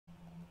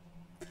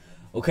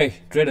Okay,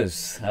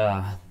 traders,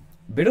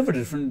 bit of a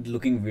different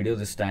looking video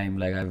this time.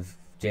 Like, I've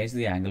changed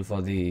the angle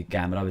for the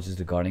camera which is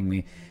recording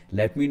me.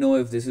 Let me know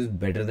if this is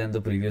better than the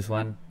previous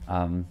one.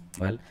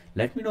 Well,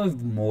 let me know if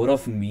more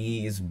of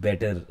me is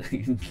better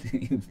in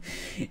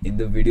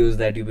the videos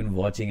that you've been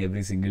watching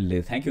every single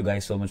day. Thank you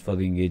guys so much for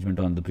the engagement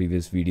on the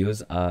previous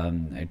videos.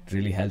 It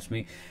really helps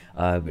me.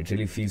 It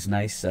really feels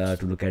nice to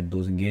look at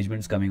those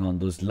engagements coming on,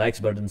 those likes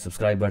button,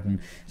 subscribe button.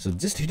 So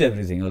just hit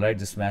everything, all right?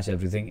 Just smash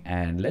everything,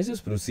 and let's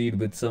just proceed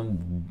with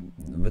some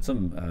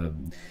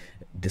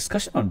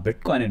discussion on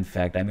Bitcoin. In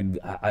fact, I mean,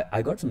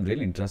 I got some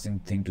really interesting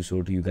thing to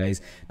show to you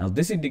guys. Now,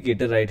 this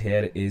indicator right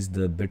here is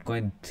the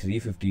Bitcoin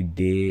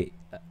 350-day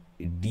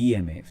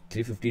DMA,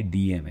 350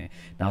 DMA.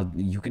 Now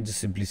you can just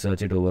simply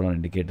search it over on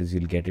indicators,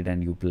 you'll get it,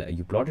 and you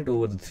plot it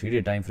over the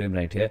 3-day time frame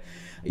right here.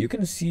 You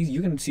can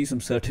see some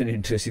certain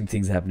interesting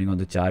things happening on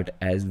the chart,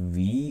 as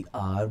we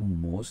are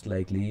most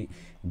likely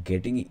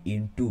getting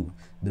into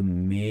the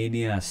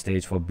mania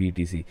stage for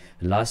BTC.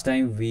 Last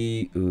time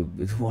we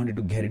wanted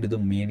to get into the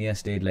mania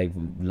state, like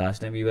last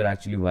time we were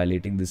actually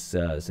violating this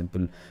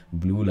simple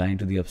blue line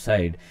to the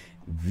upside.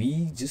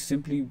 We just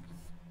simply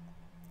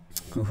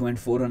went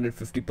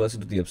 450%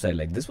 to the upside.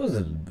 Like, this was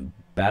a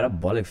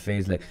parabolic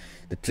phase. Like,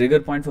 the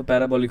trigger point for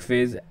parabolic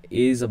phase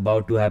is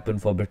about to happen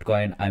for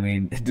Bitcoin. I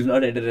mean, do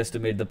not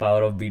underestimate the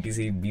power of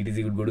BTC.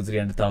 BTC would go to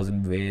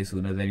 300,000 way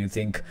sooner than you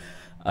think.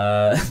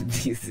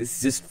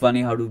 It's just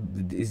funny how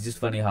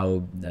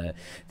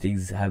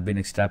things have been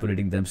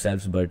extrapolating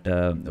themselves, but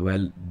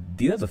well,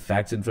 these are the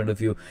facts in front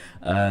of you.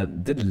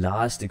 The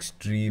last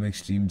extreme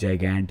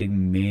gigantic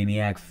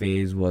maniac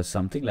phase was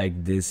something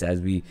like this,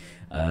 as we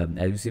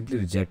simply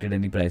rejected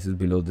any prices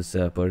below this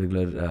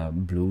particular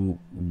blue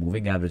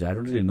moving average. I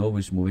don't really know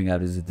which moving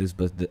average is this,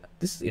 but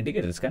this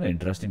indicator is kind of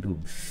interesting to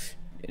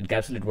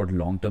encapsulate what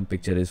long-term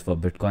picture is for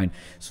Bitcoin.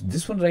 So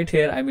this one right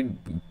here, I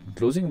mean,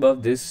 closing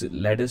above this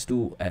led us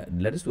to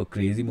a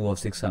crazy move of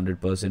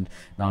 600%.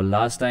 Now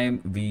last time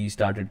we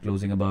started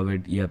closing above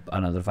it, yep,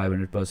 another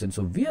 500%.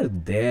 So we are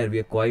there, we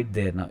are quite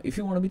there. Now if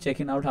you want to be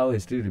checking out how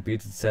history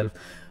repeats itself,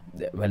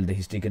 well, the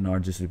history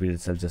cannot just repeat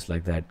itself just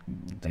like that.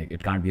 Like,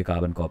 it can't be a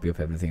carbon copy of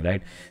everything,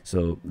 right?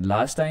 So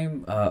last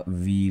time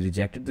we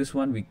rejected this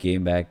one, we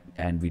came back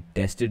and we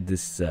tested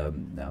this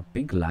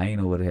pink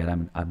line over here.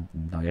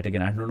 Now yet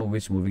again, I don't know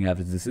which moving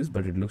average this is,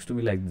 but it looks to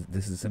me like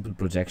this is a simple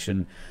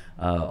projection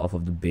off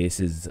of the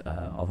basis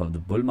of the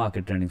bull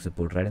market trending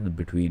support right in the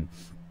between.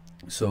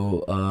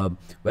 So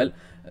well,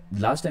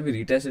 last time we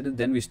retested it,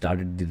 then we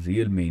started the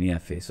real mania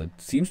phase. So it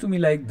seems to me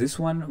like this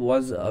one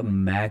was a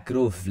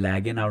macro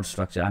flagging out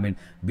structure. I mean,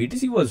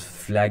 BTC was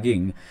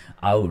flagging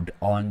out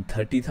on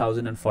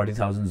 30,000 and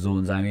 40,000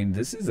 zones. I mean,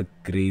 this is a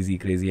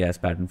crazy ass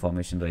pattern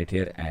formation right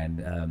here,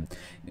 and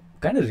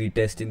kind of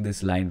retesting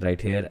this line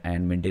right here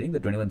and maintaining the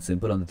 21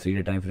 simple on the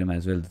 3-day time frame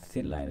as well. The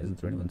thin line is the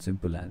 21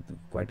 simple and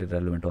quite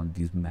irrelevant on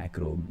these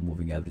macro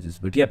moving averages.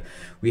 But yep,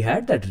 we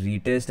had that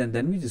retest, and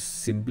then we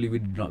just simply we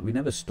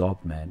never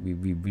stopped, man.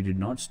 We did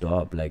not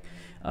stop. Like,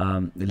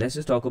 let's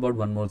just talk about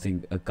one more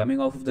thing. Coming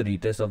off of the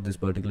retest of this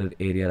particular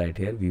area right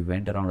here, we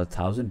went around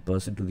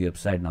 1,000% to the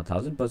upside. Now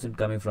 1,000%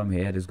 coming from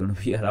here is going to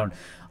be around,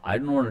 I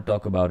don't want to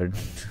talk about it.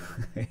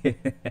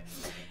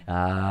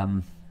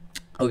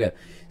 Okay,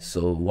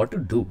 so what to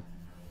do?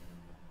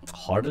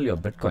 HODL your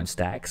Bitcoin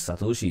stacks,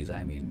 Satoshis.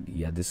 I mean,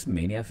 yeah, this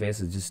mania phase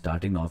is just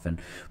starting off, and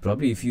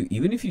probably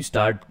even if you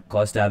start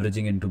cost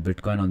averaging into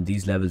Bitcoin on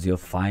these levels, you're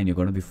fine. You're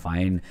going to be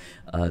fine.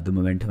 The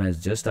momentum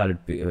has just started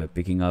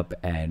picking up,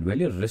 and well,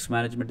 your risk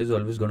management is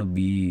always going to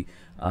be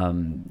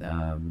around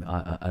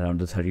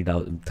the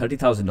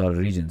 $30,000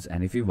 regions.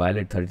 And if you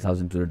violate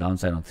 30,000 to the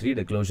downside on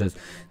 3-day closures,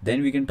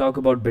 then we can talk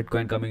about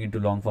Bitcoin coming into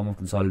long form of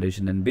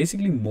consolidation and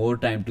basically more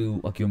time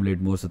to accumulate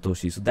more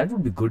Satoshi. So that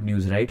would be good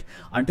news, right?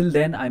 Until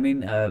then, I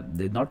mean,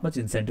 there's not much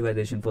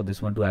incentivization for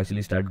this one to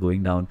actually start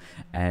going down,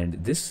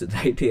 and this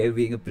right here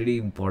being a pretty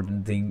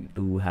important thing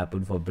to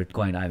happen for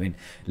Bitcoin. I mean,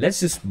 let's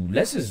just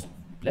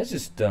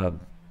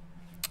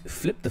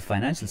flip the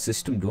financial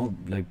system.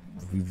 Don't, like,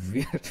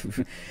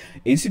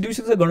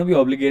 institutions are going to be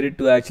obligated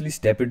to actually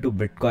step into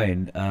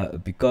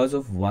Bitcoin because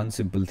of one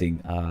simple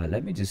thing.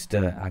 Let me just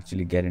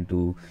actually get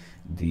into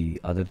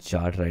the other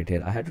chart right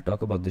here. I had to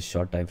talk about this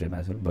short time frame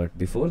as well, but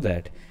before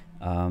that,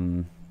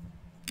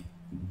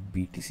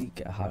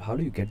 BTC, how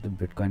do you get the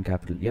Bitcoin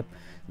capital? Yep,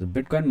 the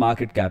Bitcoin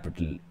market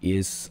capital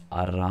is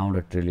around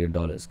 $1 trillion,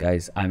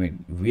 guys. I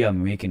mean, we are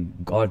making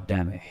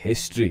goddamn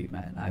history,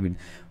 man. I mean,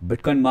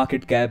 Bitcoin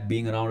market cap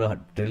being around $1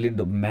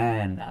 trillion,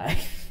 man.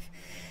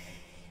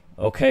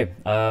 Okay,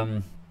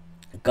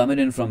 coming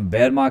in from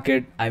bear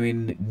market, I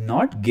mean,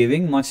 not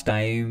giving much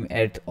time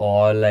at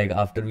all. Like,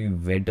 after we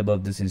went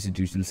above this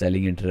institutional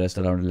selling interest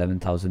around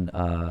 $11,000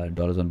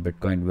 on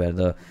Bitcoin, where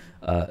the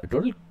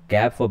total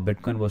cap for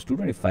Bitcoin was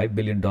 $225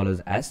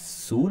 billion. As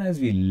soon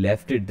as we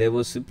left it, there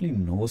was simply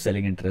no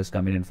selling interest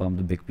coming in from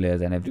the big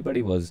players, and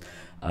everybody was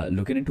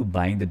looking into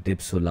buying the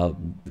dips so loud.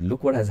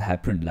 Look what has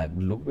happened. Like,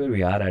 look where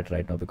we are at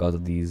right now because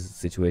of these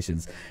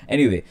situations.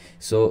 Anyway,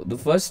 so the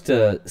first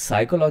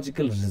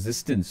psychological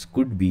resistance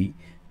could be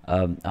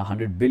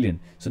 100 billion.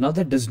 So now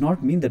that does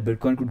not mean that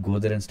Bitcoin could go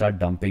there and start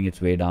dumping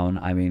its way down.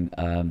 I mean,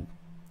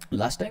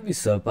 last time we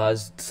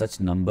surpassed such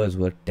numbers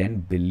were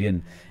 10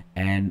 billion,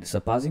 and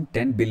surpassing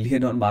 10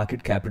 billion on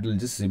market capital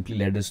just simply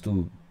led us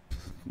to,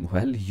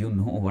 well, you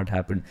know what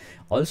happened.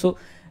 Also,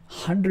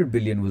 100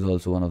 billion was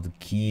also one of the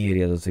key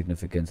areas of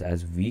significance,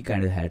 as we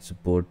kind of had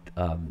support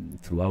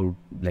throughout,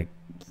 like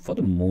for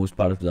the most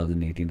part of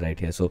 2018 right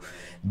here. So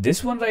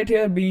this one right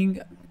here being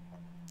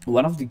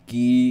one of the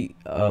key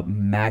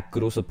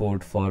macro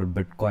support for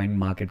Bitcoin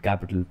market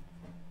capital,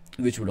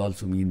 which would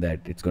also mean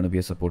that it's going to be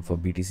a support for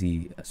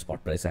BTC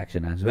spot price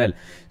action as well.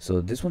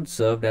 So this one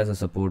served as a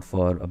support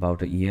for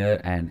about a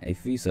year, and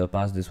if we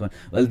surpass this one,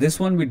 well,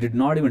 this one we did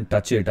not even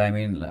touch it. I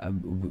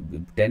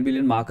mean, 10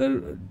 billion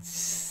marker,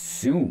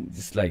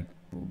 just like,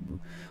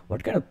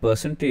 what kind of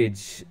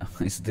percentage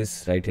is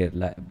this right here?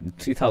 Like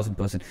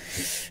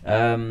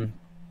 3000%.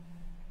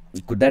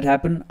 Could that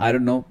happen? I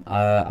don't know.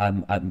 I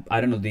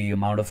don't know the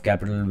amount of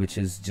capital which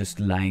is just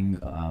lying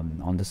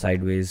on the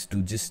sideways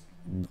to just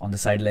on the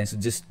sidelines to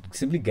just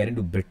simply get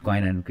into Bitcoin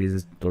and increase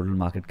its total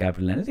market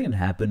capital. Anything can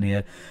happen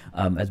here,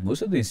 as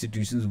most of the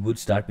institutions would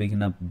start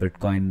picking up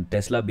Bitcoin,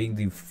 Tesla being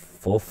the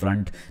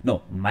forefront,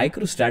 no,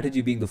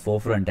 MicroStrategy being the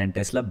forefront, and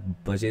Tesla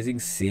purchasing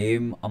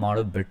same amount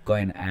of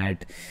Bitcoin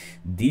at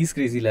these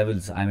crazy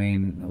levels. I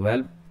mean,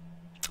 well,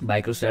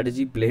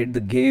 MicroStrategy played the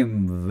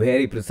game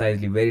very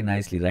precisely, very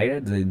nicely, right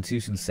at the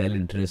institutional sell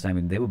interest. I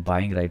mean, they were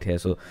buying right here,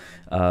 so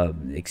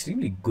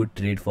extremely good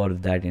trade for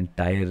that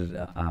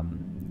entire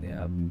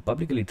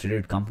publicly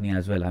traded company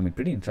as well. I mean,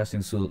 pretty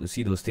interesting to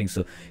see those things.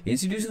 So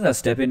institutions are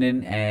stepping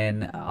in,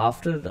 and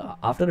after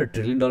 $1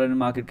 trillion in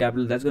market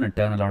capital, that's going to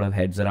turn a lot of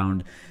heads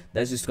around.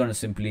 That's just going to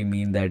simply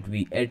mean that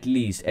we at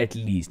least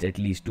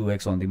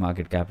 2x on the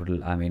market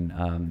capital. I mean,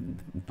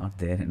 not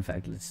there. In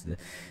fact,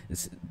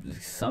 it's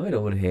somewhere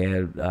over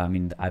here. I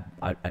mean,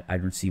 I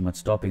don't see much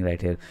stopping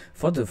right here.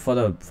 For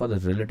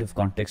the relative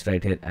context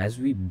right here, as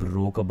we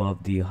broke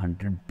above the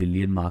 100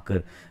 billion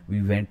marker,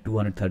 we went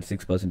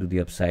 236% to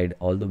the upside,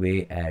 all the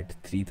way at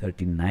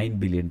 $339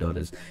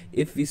 billion.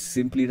 If we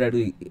simply try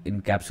to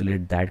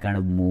encapsulate that kind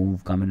of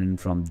move coming in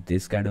from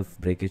this kind of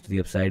breakage to the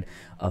upside,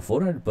 a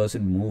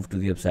 400% move to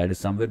the upside is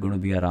somewhere going to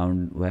be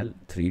around, well,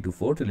 $3 to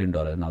 $4 trillion.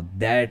 Now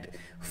that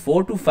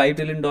 $4 to $5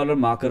 trillion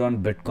marker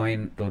on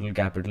Bitcoin total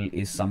capital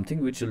is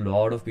something which a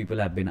lot of people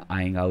have been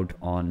eyeing out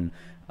on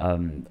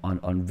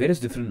various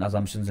different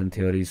assumptions and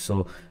theories.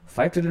 So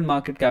 5 trillion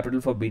market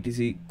capital for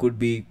BTC could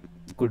be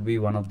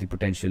one of the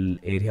potential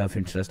area of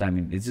interest. I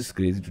mean, it's just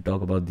crazy to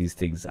talk about these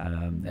things.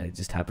 It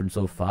just happened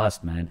so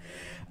fast, man.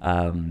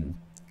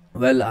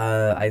 Well,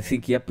 I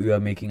think, yep, we are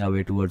making our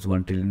way towards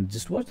 1 trillion.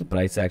 Just watch the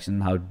price action,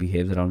 how it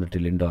behaves around $1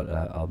 trillion,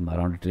 around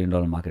 $1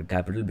 trillion market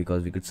capital,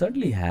 because we could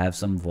certainly have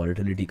some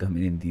volatility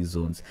coming in these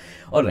zones.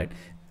 All right,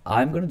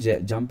 I'm going to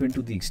jump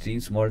into the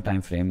extreme small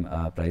time frame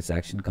price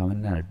action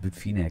coming in at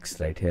Bitfinex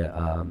right here.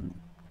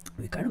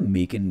 We're kind of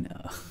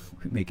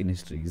making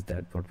history. Is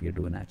that what we are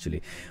doing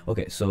actually?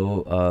 Okay,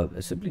 so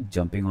simply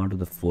jumping onto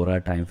the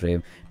 4-hour time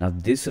frame. Now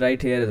this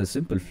right here is a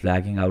simple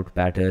flagging out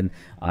pattern.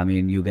 I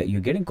mean,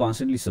 you're getting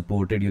constantly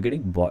supported. You're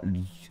getting bought.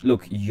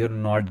 Look, you're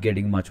not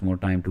getting much more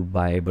time to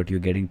buy, but you're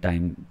getting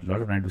a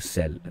lot of time to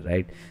sell,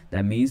 right?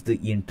 That means the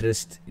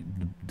interest,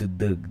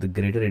 the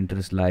greater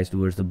interest lies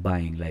towards the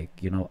buying. Like,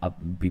 you know,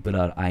 people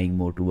are eyeing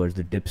more towards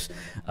the dips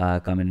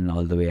coming in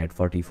all the way at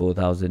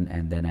 44,000,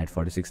 and then at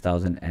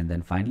 46,000, and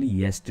then finally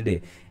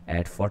yesterday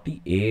at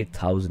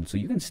 48,000. So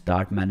you can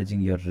start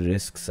managing your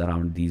risks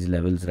around these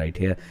levels right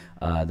here.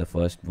 The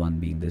first one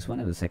being this one,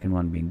 and the second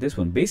one being this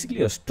one. Basically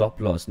your stop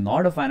loss,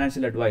 not a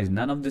financial advice.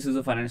 None of this is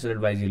a financial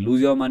advice. You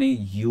lose your money,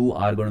 you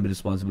are going to be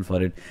responsible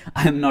for it.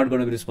 I'm not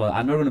going to be responsible.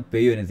 I'm not going to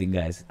pay you anything,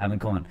 guys. I mean,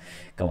 come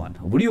on.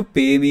 Would you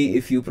pay me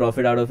if you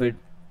profit out of it?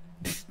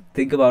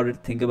 Think about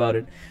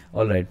it.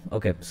 All right,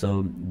 okay,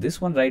 so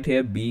this one right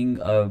here being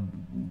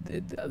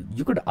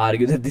you could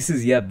argue that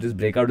this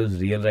breakout is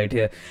real right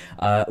here.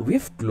 We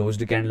have closed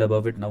the candle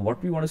above it. Now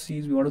what we want to see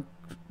is we want to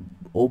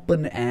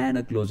open and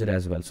a closure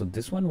as well. So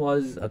this one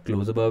was a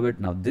close above it.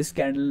 Now this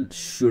candle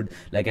should,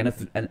 like, and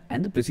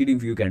the preceding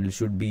few candles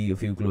should be a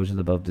few closures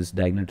above this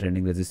diagonal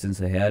trending resistance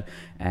here,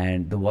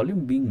 and the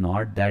volume being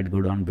not that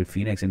good on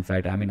Bitfinex. In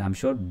fact, I mean, I'm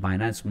sure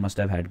Binance must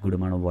have had good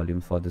amount of volume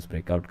for this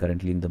breakout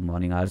currently in the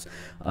morning hours,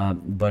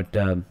 but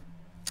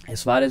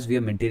as far as we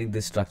are maintaining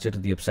this structure to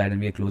the upside and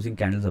we are closing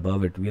candles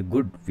above it, we are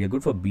good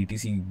for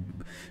BTC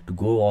to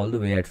go all the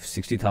way at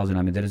 60,000.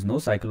 I mean, there is no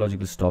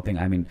psychological stopping.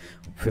 I mean,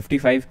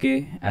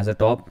 55k as a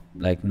top,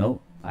 like, no,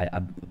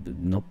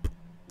 nope.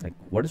 Like,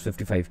 what is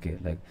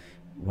 55k? Like,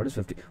 what is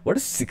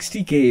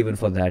 60k even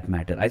for that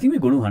matter? I think we're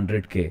going to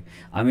 100k.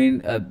 I mean,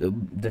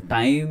 the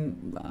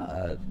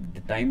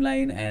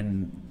timeline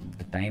and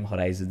the time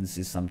horizons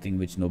is something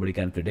which nobody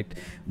can predict,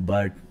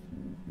 but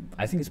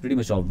I think it's pretty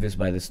much obvious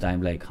by this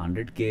time, like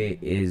 100k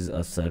is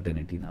a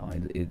certainty now.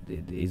 It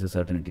is a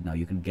certainty now.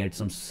 You can get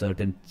some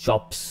certain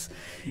chops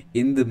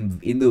in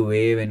the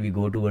way when we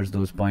go towards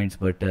those points,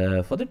 but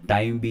for the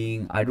time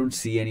being, I don't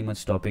see any much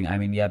stopping. I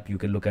mean, yep, you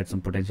can look at some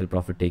potential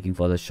profit taking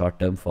for the short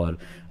term for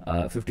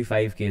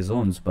 55k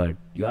zones, but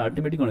you're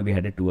ultimately going to be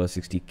headed towards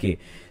 60k.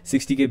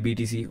 60k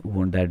BTC,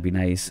 won't that be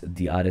nice?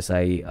 The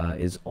RSI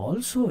is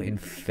also in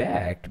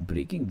fact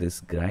breaking this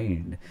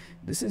grind.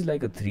 This is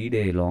like a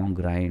 3-day long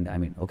grind. I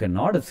mean, okay,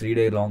 not a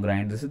 3-day long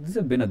grind. This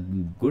has been a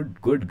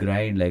good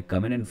grind, like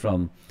coming in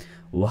from,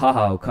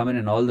 wow, coming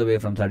in all the way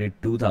from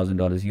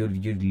 $32,000.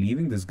 You're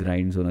leaving this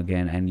grind zone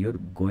again, and you're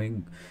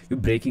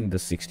breaking the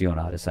 60 on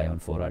RSI on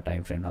 4-hour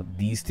time frame. Now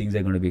these things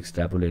are going to be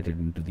extrapolated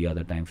into the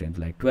other time frames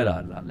like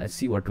 12-hour. Now let's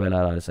see what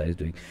 12-hour RSI is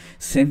doing.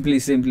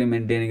 Simply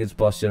maintaining its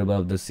posture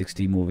above the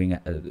 60 moving,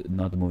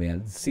 not the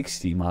moving,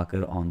 60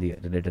 marker on the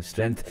relative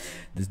strength.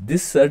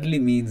 This certainly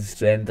means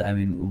strength. I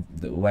mean,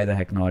 why the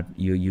heck not?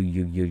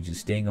 You're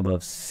just staying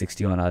above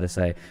 60 on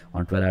RSI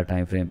on 12-hour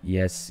time frame.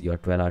 Yes, your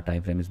 12-hour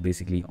time frame is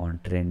basically on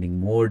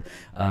trending mode.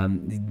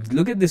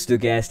 Look at this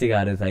stochastic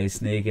RSI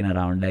snaking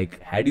around.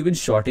 Like, had you been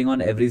shorting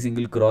on every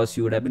single cross,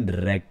 you would have been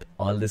wrecked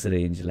all this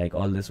range, like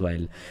all this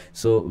while.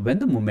 So when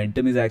the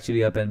momentum is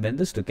actually up, and when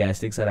the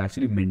stochastics are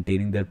actually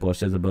maintaining their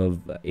postures above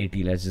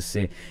 80, let's just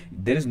say,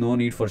 there is no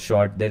need for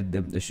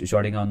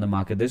shorting on the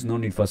market. There's no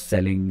need for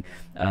selling.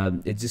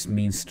 It just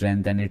means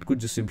strength, and it could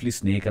just simply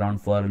snake around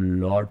for a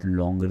lot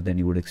longer than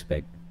you would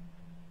expect.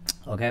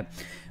 Okay.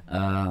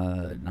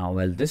 Now,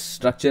 well, this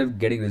structure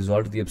getting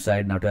resolved to the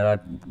upside. Now Terra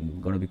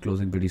going to be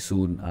closing pretty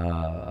soon,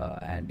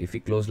 and if we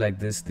close like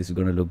this is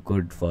going to look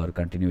good for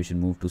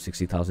continuation move to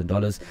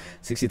 $60,000.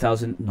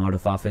 60,000, not a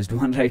far-fetched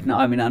one right now.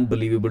 I mean,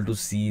 unbelievable to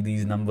see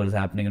these numbers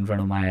happening in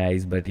front of my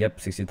eyes, but yep,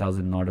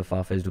 60,000, not a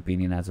far-fetched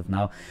opinion as of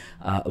now,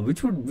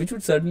 which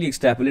would certainly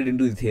extrapolate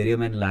into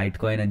Ethereum and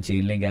Litecoin and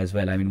Chainlink as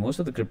well. I mean, most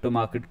of the crypto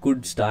market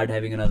could start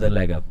having another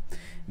leg up.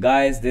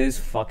 Guys, this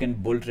fucking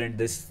bull trend,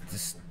 this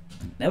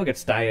never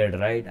gets tired,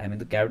 right? I mean,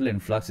 the capital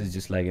influx is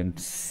just like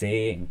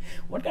insane.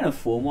 What kind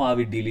of FOMO are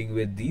we dealing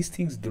with? These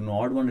things do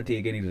not want to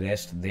take any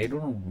rest. They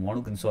don't want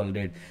to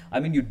consolidate.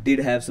 I mean, you did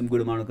have some good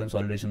amount of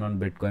consolidation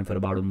on Bitcoin for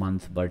about a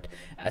month, but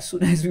as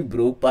soon as we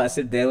broke past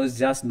it, there was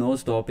just no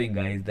stopping,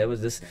 guys. There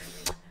was this,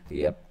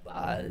 yep.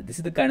 This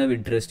is the kind of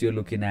interest you're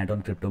looking at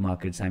on crypto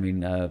markets. I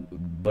mean,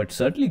 but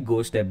certainly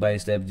go step by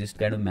step, just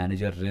kind of manage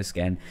your risk.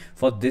 And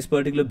for this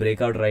particular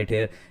breakout right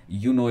here,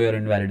 you know your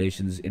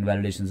invalidations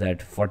at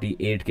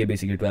 48k,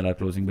 basically 12-hour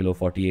closing below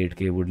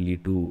 48k would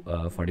lead to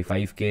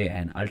 45k,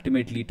 and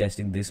ultimately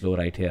testing this low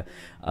right here.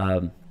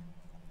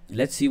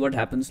 Let's see what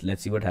happens.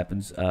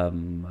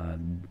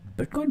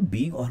 Bitcoin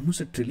being almost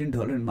 $1 trillion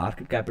in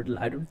market capital,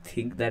 I don't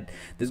think that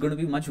there's going to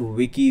be much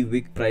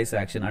wick price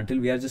action until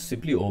we are just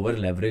simply over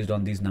leveraged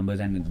on these numbers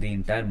and the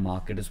entire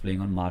market is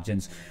playing on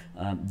margins.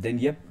 Then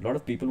yep, a lot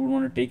of people would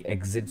want to take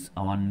exits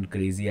on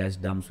crazy ass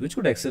dumps, which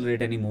could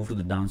accelerate any move to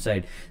the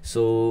downside.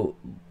 So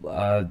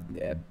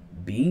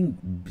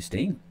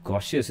staying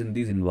cautious in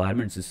these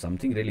environments is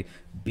something really.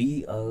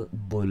 Be a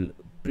bull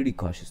pretty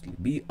cautiously.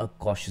 Be a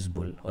cautious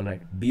bull. All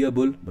right, be a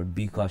bull, but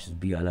be cautious,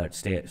 be alert,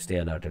 stay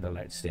alerted. All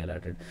right, stay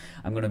alerted.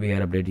 I'm gonna be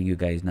here updating you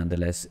guys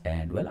nonetheless,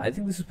 and well, I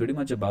think this is pretty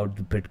much about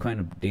the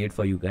Bitcoin update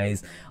for you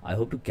guys. I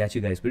hope to catch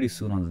you guys pretty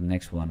soon on the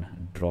next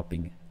one,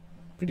 dropping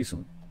pretty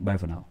soon. Bye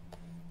for now.